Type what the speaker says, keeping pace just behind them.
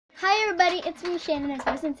Hi everybody, it's me Shannon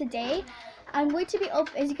and today I'm going to be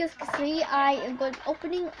as you guys can see, I am going to be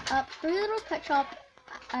opening up 3 Little Pet Shop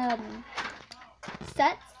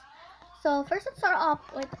sets. So first let's start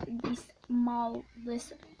off with the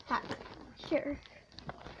smallest pack here.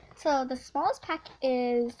 So the smallest pack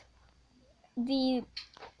is the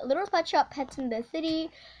Little Pet Shop Pets in the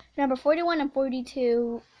City, number 41 and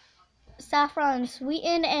 42, Saffron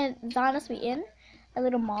Sweeten and Zana Sweeten, a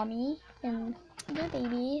little mommy and their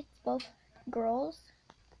baby. It's both girls.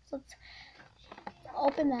 So let's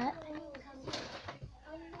open that.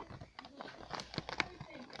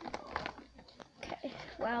 Okay.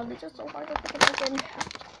 Wow, these are so hard to open.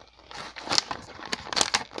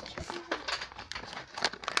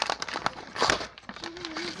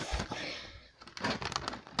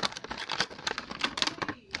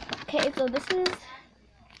 Okay, so this is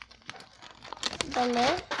the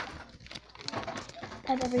list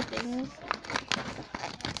of everything.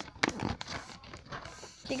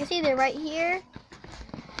 So you can see they're right here.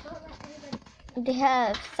 They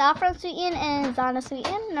have Saffron Sweeten and Zana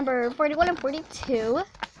Sweeten, number 41 and 42.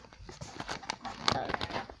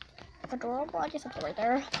 Adorable, I just have to right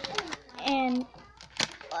there. And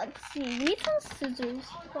let's see, we need some scissors.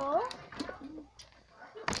 Oh.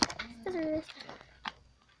 Scissors.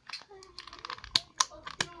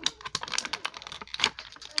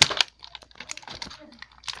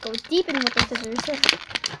 Go deep in with the scissors.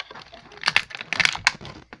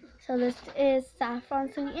 So this is Saffron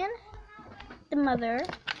Sweeten, the mother,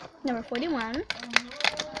 number 41.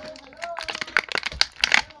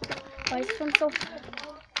 Why is this one so?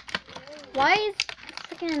 Why is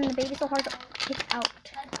freaking the baby so hard to pick out?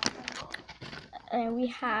 And we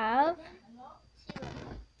have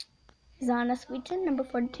Zana Sweeten, number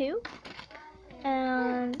 42.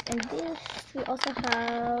 And in this, we also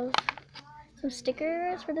have some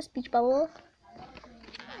stickers for the speech bubble.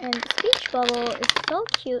 And the speech bubble is so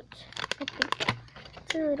cute. I think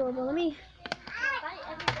it's really adorable. Let me.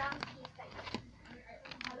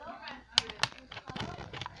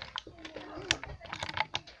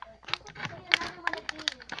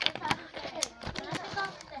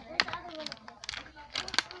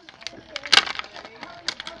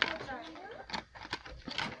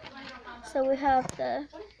 So we have the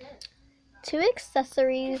 2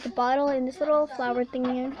 accessories, the bottle, and this little flower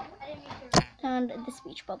thingy, and the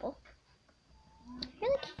speech bubble.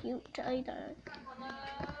 Really cute. I think.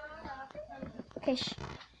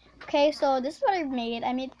 Okay, so this is what I made.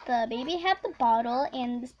 I made the baby have the bottle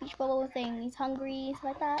and the speech bubble saying he's hungry, stuff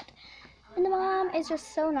like that. And the mom is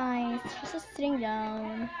just so nice. She's just sitting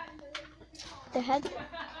down. The head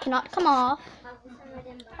cannot come off,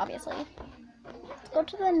 obviously. Let's go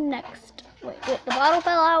to the next. Wait, the bottle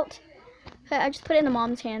fell out. Okay, I just put it in the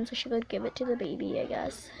mom's hand so she could give it to the baby, I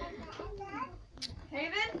guess.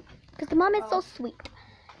 Because the mom is so sweet.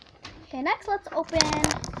 Okay, next let's open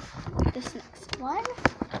this next one.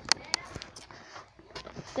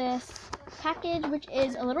 This package, which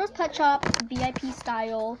is a Little Pet Shop VIP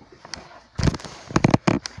style.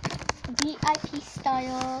 VIP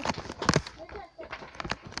style.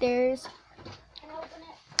 There's,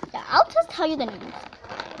 yeah, I'll just tell you the names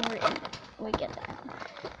when we get that.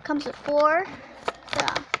 Comes with 4.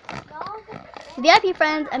 Yeah. VIP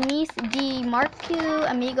friends, Amis D Marcu,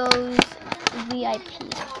 Amigos, VIP.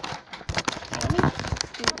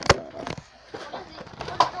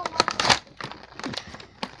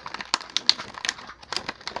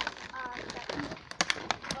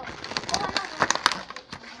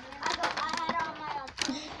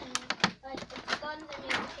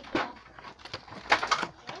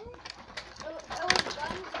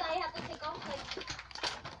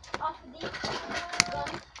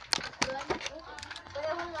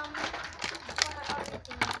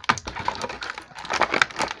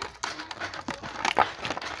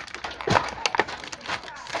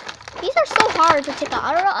 These are so hard to take out.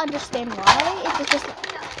 I don't understand why. It's just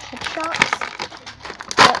pet shops.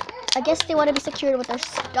 But I guess they want to be secured with their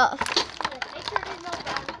stuff.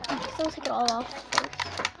 So let's take it all off.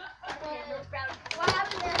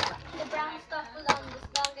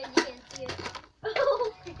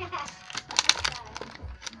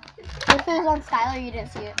 If it was on Skylar, you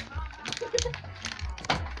didn't see it.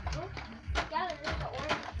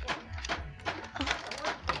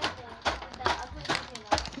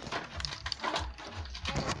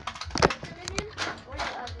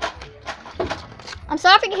 I'm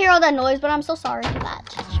sorry if you can hear all that noise, but I'm so sorry for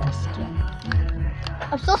that.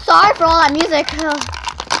 I'm so sorry for all that music.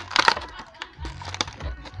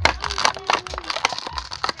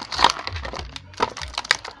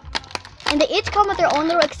 And they each come with their own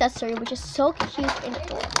little accessory, which is so cute and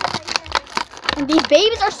adorable. And these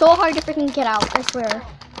babies are so hard to freaking get out, I swear.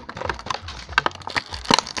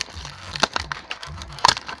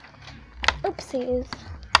 Oopsies. Look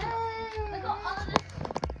at all of this.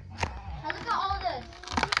 Now look at all this.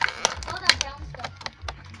 All that brown stuff.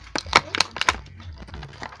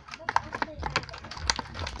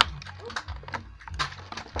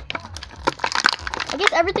 I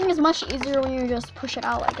guess everything is much easier when you just push it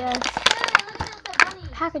out, I guess. Look at this, the bunny.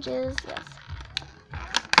 Packages, yes.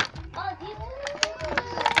 Oh, these.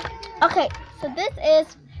 Okay, so this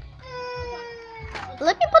is...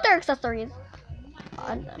 Let me put their accessories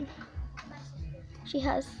on them. She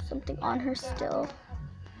has something on her still.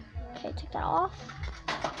 Okay, take that off.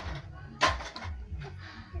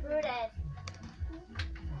 Rooted.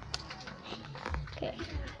 Okay.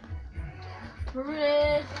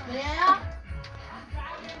 Rooted. Banana.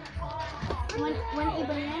 Want a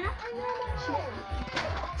banana?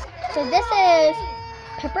 So this is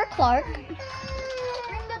Pepper Clark. Bring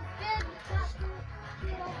the bed.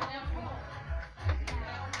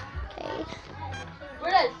 Okay.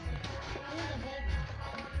 Rooted.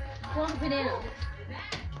 Want a banana?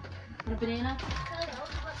 Want a banana?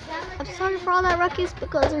 I'm sorry for all that ruckus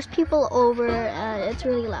because there's people over and it's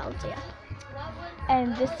really loud, so yeah.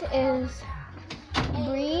 And this is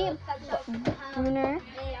Brie Bruner.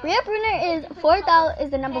 Bria Bruner is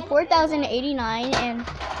the number 4089 and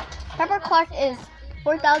Pepper Clark is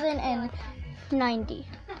 4090.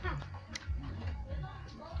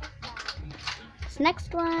 This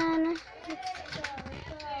next one,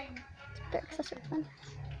 the accessory one.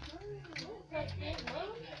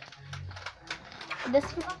 This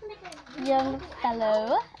young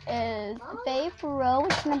fellow is Faye Furo,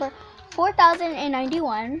 which is number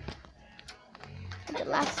 4091. The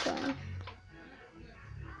last one.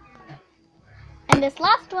 And this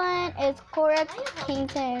last one is Corex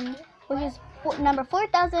Kington, which is number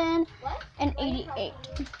 4088.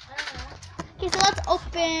 Okay, so let's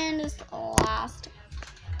open this last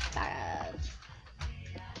bag.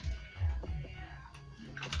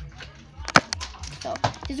 So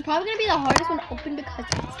this is probably gonna be the hardest one to open because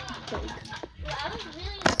it's big.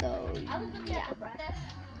 So yeah.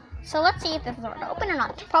 So let's see if this is hard to open or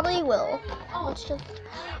not. Probably will. Let's just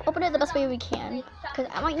open it the best way we can because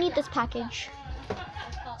I might need this package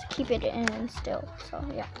to keep it in still. So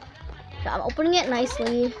yeah. So I'm opening it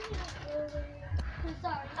nicely.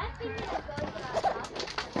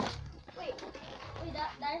 Wait,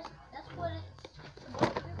 that's what it's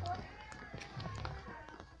supposed to be for?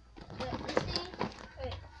 This thing?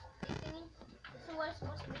 Wait, this thing? This is what it's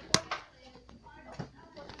supposed to be for?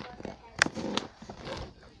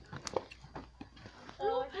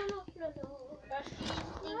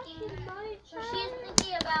 So she's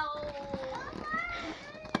thinking about...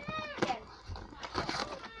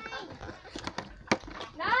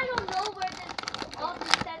 Now I don't know where all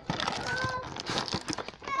these sets are.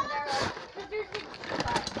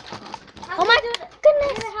 Oh my goodness!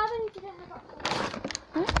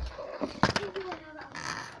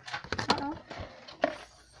 I don't know.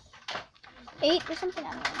 8 or something,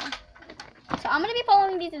 I don't know. So I'm going to be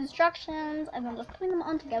following these instructions and then just putting them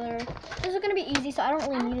on together. This is going to be easy, so I don't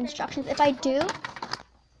really need instructions. If I do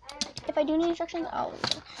need instructions, I'll.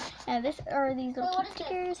 And this are these little cute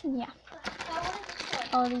stickers, and yeah.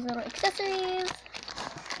 All these little accessories.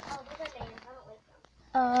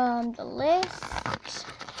 The list.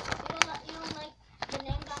 You don't like the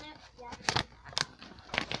names on it?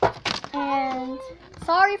 Yeah. And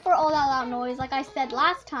sorry for all that loud noise, like I said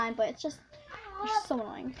last time, but it's just so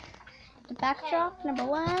annoying. The backdrop number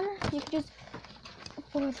 1, you could just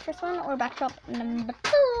pull the first one, or backdrop number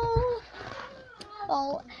 2.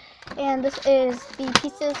 Oh, and this is the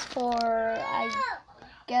pieces for, I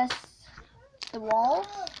guess, the walls.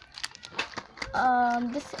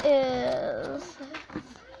 This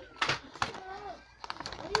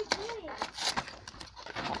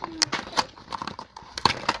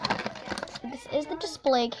is the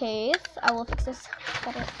display case. I will fix this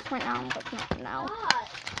right now, but not now.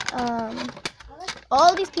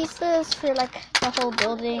 All these pieces for like the whole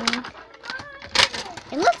building.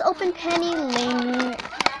 And let's open Penny Ling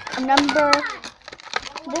number.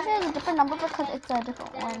 This is a different number because it's a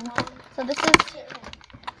different one. So this is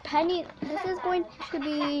Penny. This is going to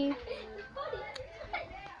be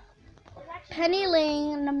Penny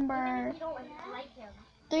Ling number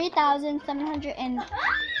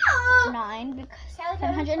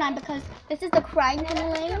 3,709 because this is the crying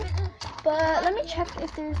Penny Ling. But let me check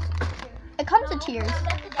if there's. It comes with tears.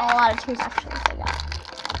 A lot of tears actually. So yeah.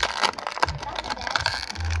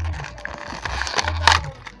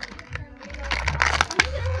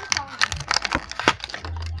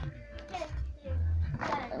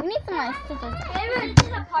 We need some nice scissors to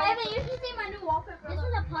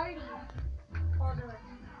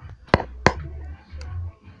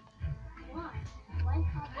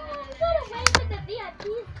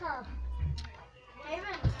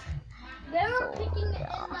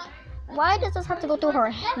Why does this have to go through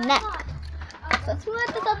her neck? So let's move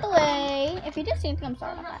this out the way. If you did see anything, I'm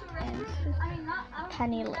sorry about that. And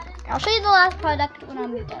Penny Link. I'll show you the last product when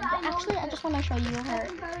I'm done. But actually, I just want to show you her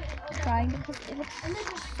trying because it looks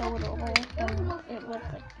so adorable. It looks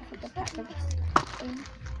like the package.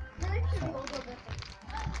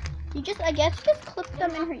 You just, I guess, just clip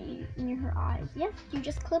them in near her eyes. Yes, you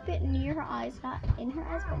just clip it near her eyes, not in her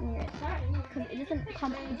eyes, but near it, because it doesn't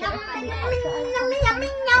come directly out your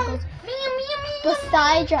eyes. It goes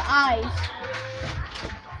beside your eyes.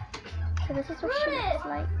 So this is what she looks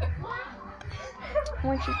like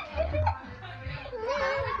when she's there.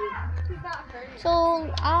 So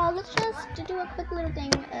let's just do a quick little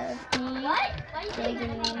thing of me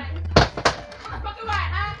digging.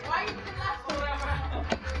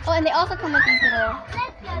 Oh, and they also come with these little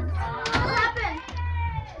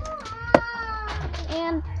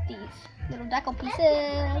and these little deco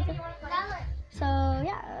pieces. So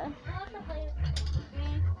yeah.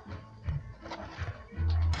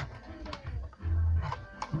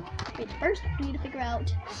 Wait, first I need to figure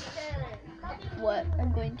out what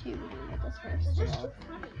I'm going to do with this first. So.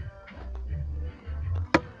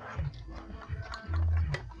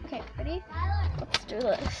 Okay, ready? Let's do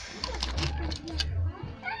this.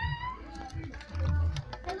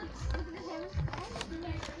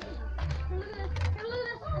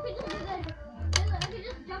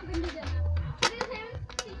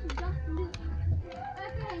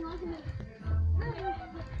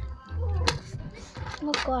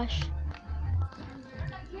 Oh gosh.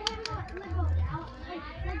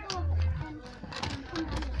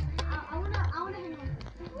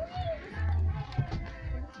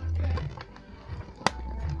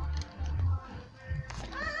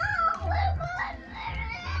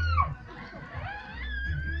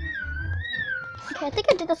 Okay, I think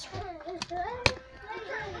I did this right.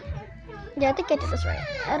 Yeah, I think I did this right.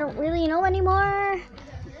 I don't really know anymore.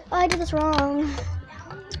 Oh, I did this wrong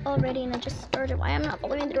already, and I just started. Why I'm not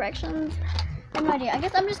following the directions? I have no idea. I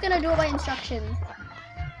guess I'm just gonna do it by instructions.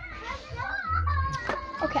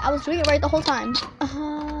 Okay, I was doing it right the whole time.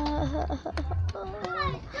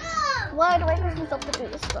 Why do I force myself to do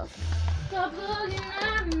this stuff? Stop looking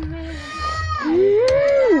at me.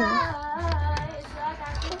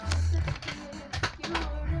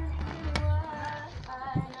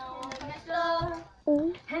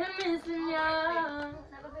 And I'm missing you.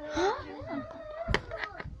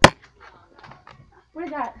 What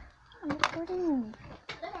is that? I'm recording.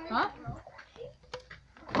 Huh?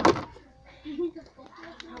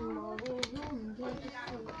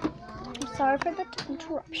 I'm sorry for the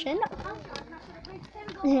interruption.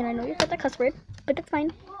 And I know you said the cuss word, but it's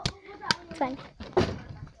fine. It's fine.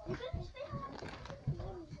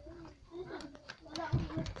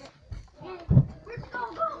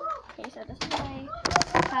 Okay, so this is my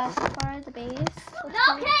house as far as the base. No,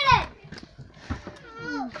 Kaden!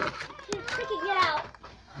 Get out.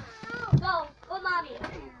 Go, mommy.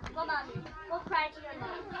 Go, mommy. Go cry to your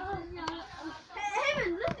mom. Hey,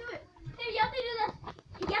 let's do it. Hey, you have to do this.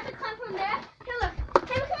 You have to climb from there. Hey, look.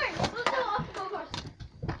 Hey, come here. Let's do it off the go-kart.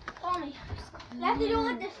 Follow me. You have to do it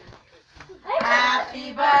like this. Happy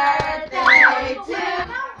birthday to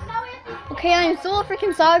Okay, I'm so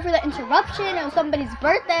freaking sorry for the interruption. It was somebody's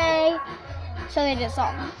birthday, so they did a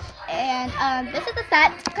song. And this is the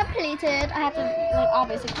set completed. I have to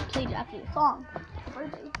obviously complete it after the song. It's a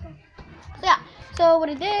birthday. So yeah. So what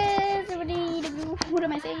it is, what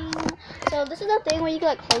am I saying? So this is a thing where you can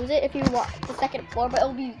like close it if you want the second floor, but it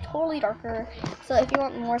will be totally darker. So if you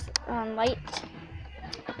want more light,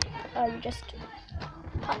 you just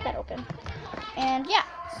pop that open. And yeah.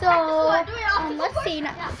 So let's see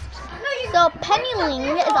next. So Penny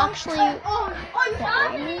Ling is actually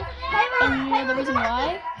crying, and you know the reason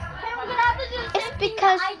why? It's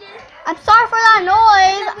because I'm sorry for that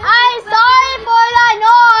noise. I'm sorry for that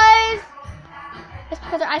noise. It's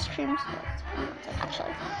because our ice cream spilled,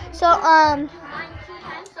 actually. So sorry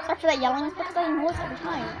for that yelling. It's because I noise every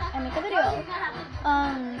time I make a video.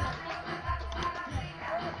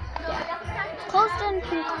 Yeah. Closed in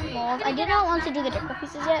pink walls. I did not want to do the deco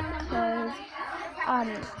pieces yet because I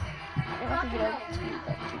want the video to be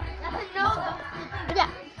but yeah,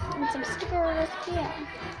 and some stickers. Yeah.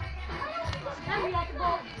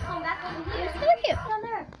 It's really cute.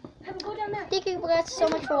 Thank you guys so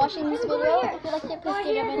much for watching this video. If you liked it, please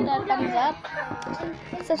give it a thumbs up.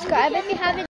 Subscribe if you haven't.